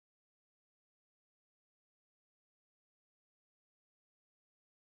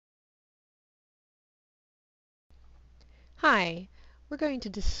Hi, we're going to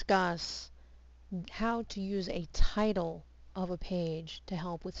discuss how to use a title of a page to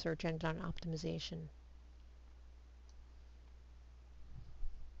help with search engine optimization.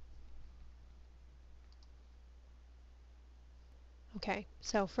 Okay,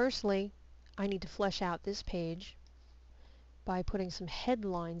 so firstly, I need to flesh out this page by putting some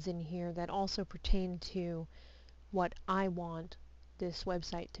headlines in here that also pertain to what I want this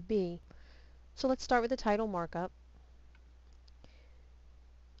website to be. So let's start with the title markup.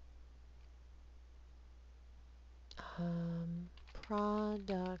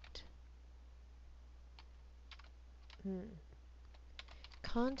 Product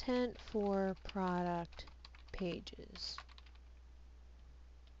content for product pages.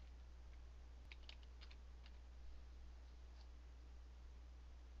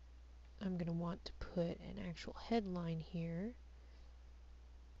 I'm going to want to put an actual headline here.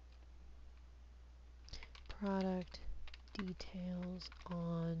 Product details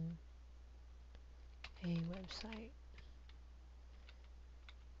on a website.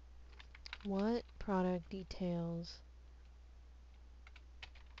 What product details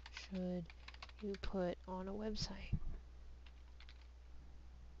should you put on a website?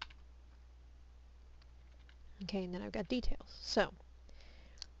 Okay, and then I've got details. So,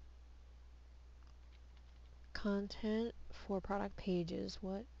 content for product pages.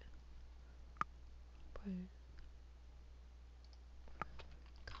 What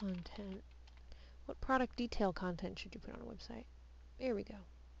content? What product detail content should you put on a website? There we go.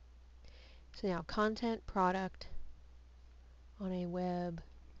 So now, content product on a web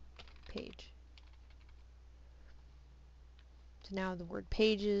page. So now the word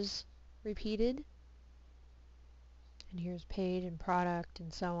pages repeated. And here's page and product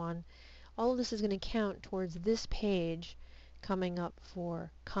and so on. All of this is going to count towards this page coming up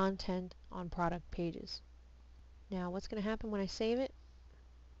for content on product pages. Now what's going to happen when I save it?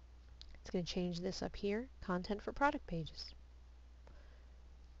 It's going to change this up here, content for product pages.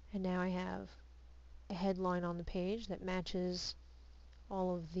 And now I have a headline on the page that matches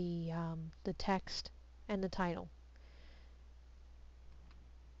all of the text and the title.